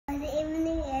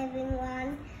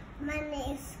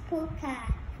Puka.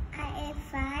 I am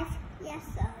 5 years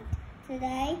old.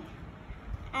 Today,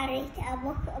 I read a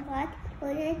book about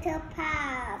little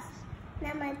paths.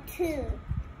 Number 2,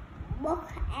 Book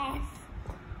F.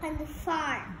 On the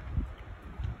farm.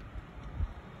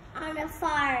 On the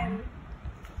farm,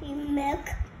 we milk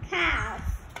cows.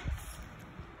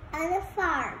 On the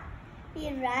farm,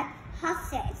 we ride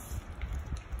horses.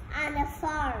 On the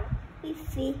farm, we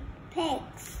feed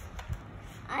pigs.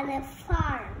 On the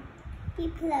farm, we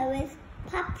play with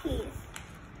puppies.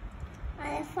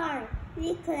 On the farm,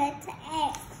 we collect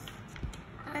eggs.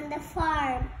 On the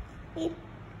farm, we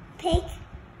pick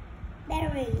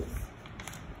berries.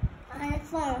 On the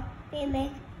farm, we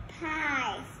make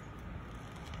pies.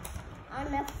 On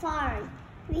the farm,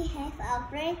 we have a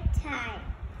great time.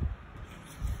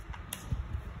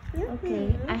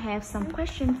 Okay, I have some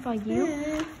questions for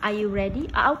you. Are you ready?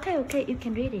 Okay, you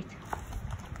can read it.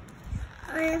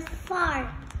 On the farm,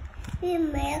 we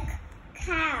milk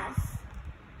cows.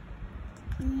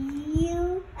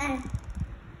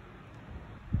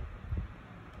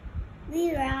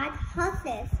 We ride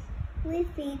horses. We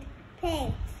feed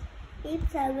pigs. We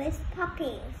play with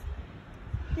puppies.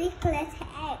 We collect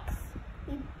eggs.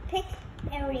 We pick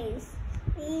berries.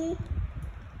 We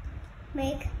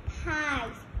make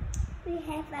pies. We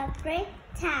have a great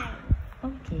time.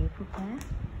 Okay, Puka.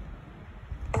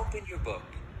 Open your book.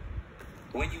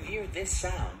 When you hear this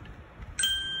sound,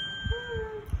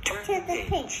 turn To the the page.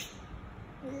 page.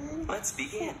 Let's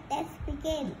begin. Let's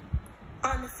begin.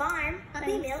 On the farm,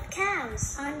 we milk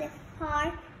cows. On the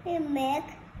farm, we milk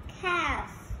cows.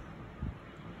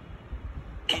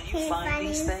 Can you find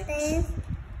these things?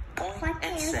 What Point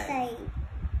can and you say. say?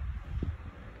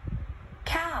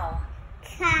 Cow.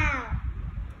 Cow.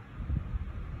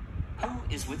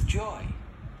 Who is with joy?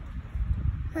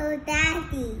 Her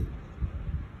daddy.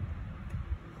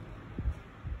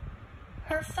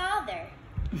 Her father.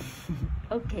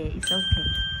 Okay, it's okay.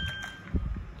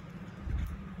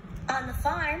 On the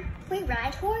farm, we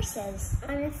ride horses.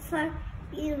 On the farm,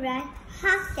 we ride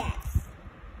horses.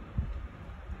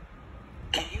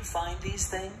 Can you find these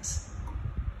things?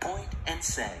 Point and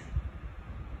say.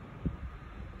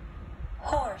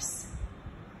 Horse.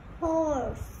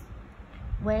 Horse.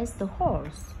 Where's the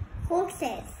horse?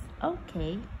 Horses.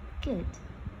 Okay, good.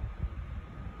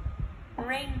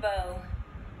 Rainbow.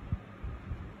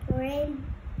 Who is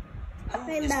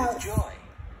Rainbows. with joy?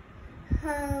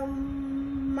 Her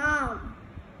mom.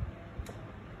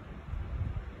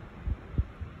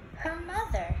 Her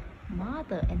mother.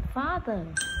 Mother and father.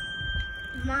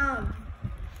 Mom.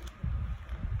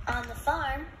 On the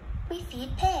farm, we feed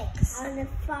pigs. On the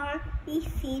farm, we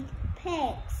feed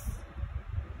pigs.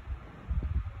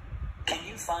 Can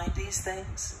you find these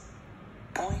things?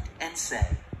 Point and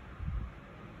say.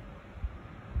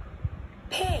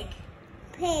 Pig.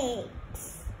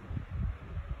 Pigs.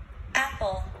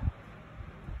 Apple.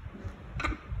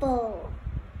 Apple.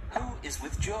 Who is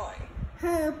with joy?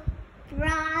 Her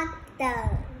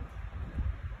brother.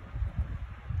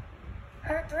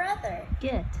 Her brother.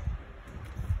 Good.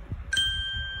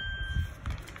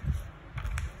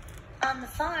 On the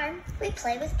farm, we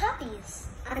play with puppies.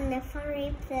 On the farm,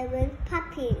 we play with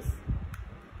puppies.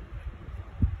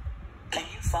 Can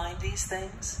you find these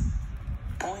things?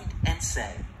 Point and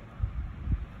say.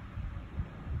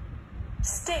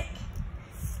 Stick.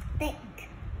 Stick.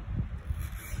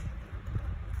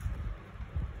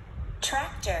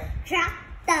 Tractor.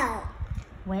 Tractor.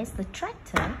 Where's the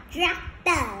tractor?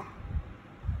 Tractor.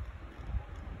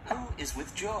 Who is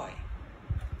with joy?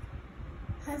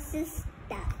 Her sister.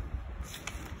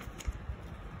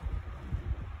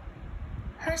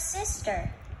 Her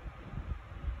sister.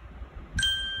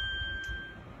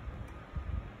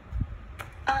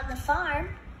 On the farm,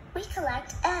 we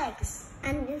collect eggs.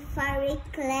 On the farm, we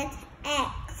collect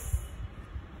eggs.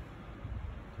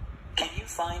 Can you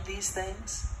find these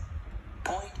things?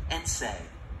 Point and say.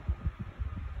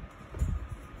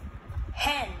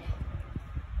 Hen.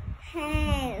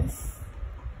 Hens.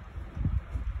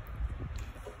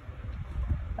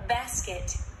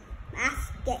 Basket.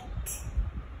 Basket.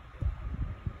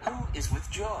 Who is with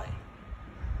joy?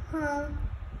 Her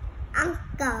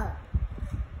uncle.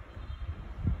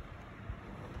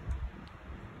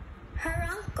 Her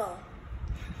uncle.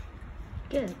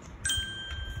 Good.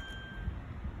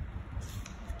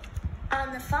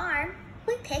 On the farm,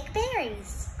 we pick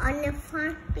berries. On the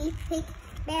farm, we pick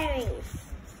berries.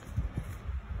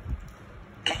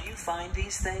 Can you find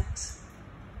these things?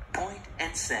 Point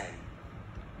and say.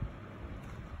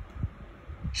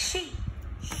 Sheep.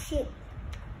 Sheep.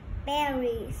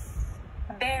 Berries.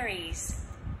 Berries.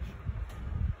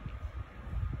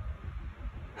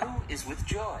 Who is with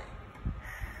joy?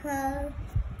 Her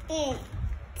aunt.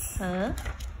 Her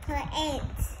Her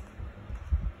aunt.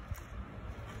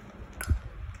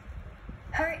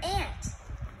 Her aunt.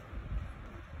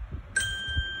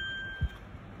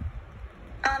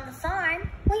 On the farm,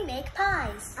 we make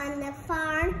pies. On the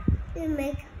farm, we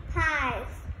make pies.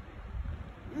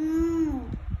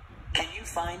 Can you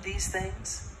find these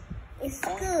things? It's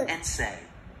Point good. and say.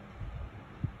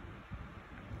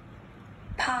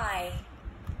 Pie.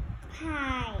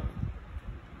 Pie.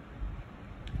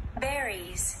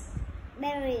 Berries.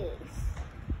 Berries.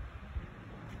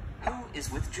 Who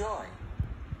is with joy?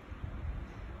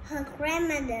 Her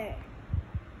grandmother.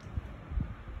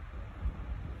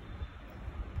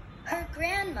 Her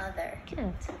grandmother.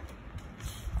 good.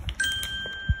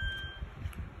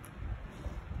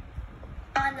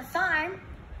 On the farm,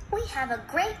 we have a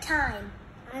great time.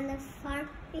 On the farm,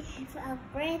 we have a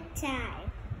great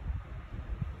time.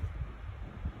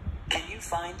 Can you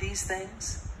find these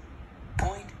things?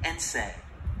 Point and say.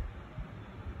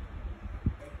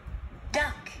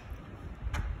 Duck.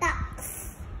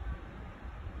 Ducks.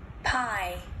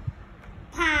 Pie.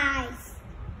 Pies.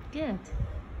 Good.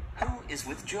 Who is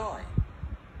with joy?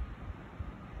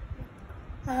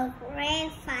 Her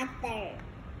grandfather.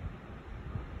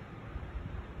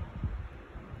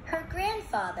 Her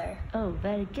grandfather. Oh,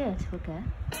 very good, Puka.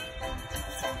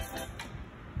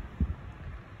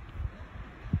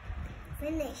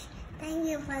 Finish. Thank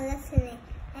you for listening.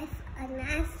 Have a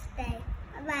nice day.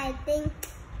 Bye bye.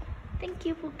 Thank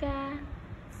you, Puka.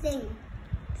 Sing.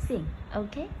 Sing.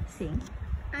 Okay, sing.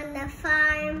 On the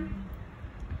farm.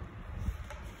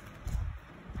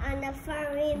 On the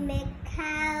farm, we make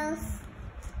cows.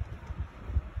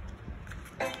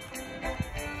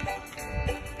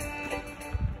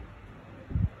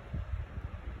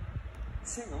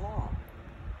 Sing along.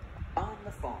 On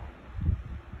the farm.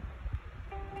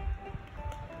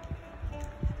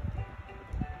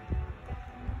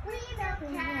 We milk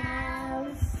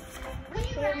cows. We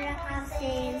build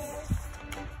houses.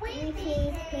 We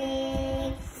feed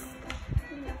pigs.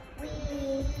 We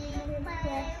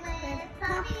play with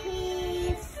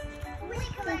puppies. We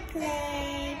collect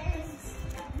eggs.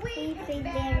 We feed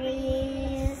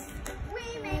berries. We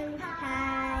make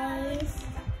pies.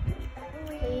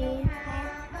 We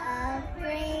have a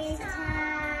great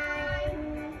time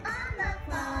on the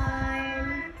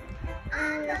farm.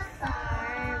 On the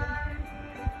farm.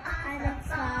 On the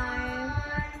farm.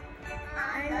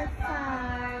 On the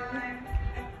farm.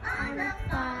 On the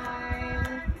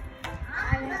farm.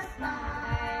 On the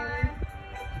farm.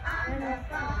 On the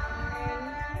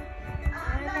farm.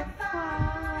 On the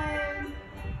farm.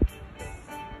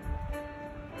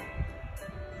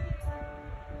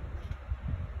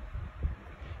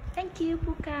 Thank you,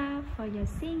 Puka, for your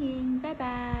singing. Bye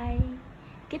bye.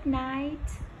 Good night.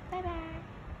 Bye bye.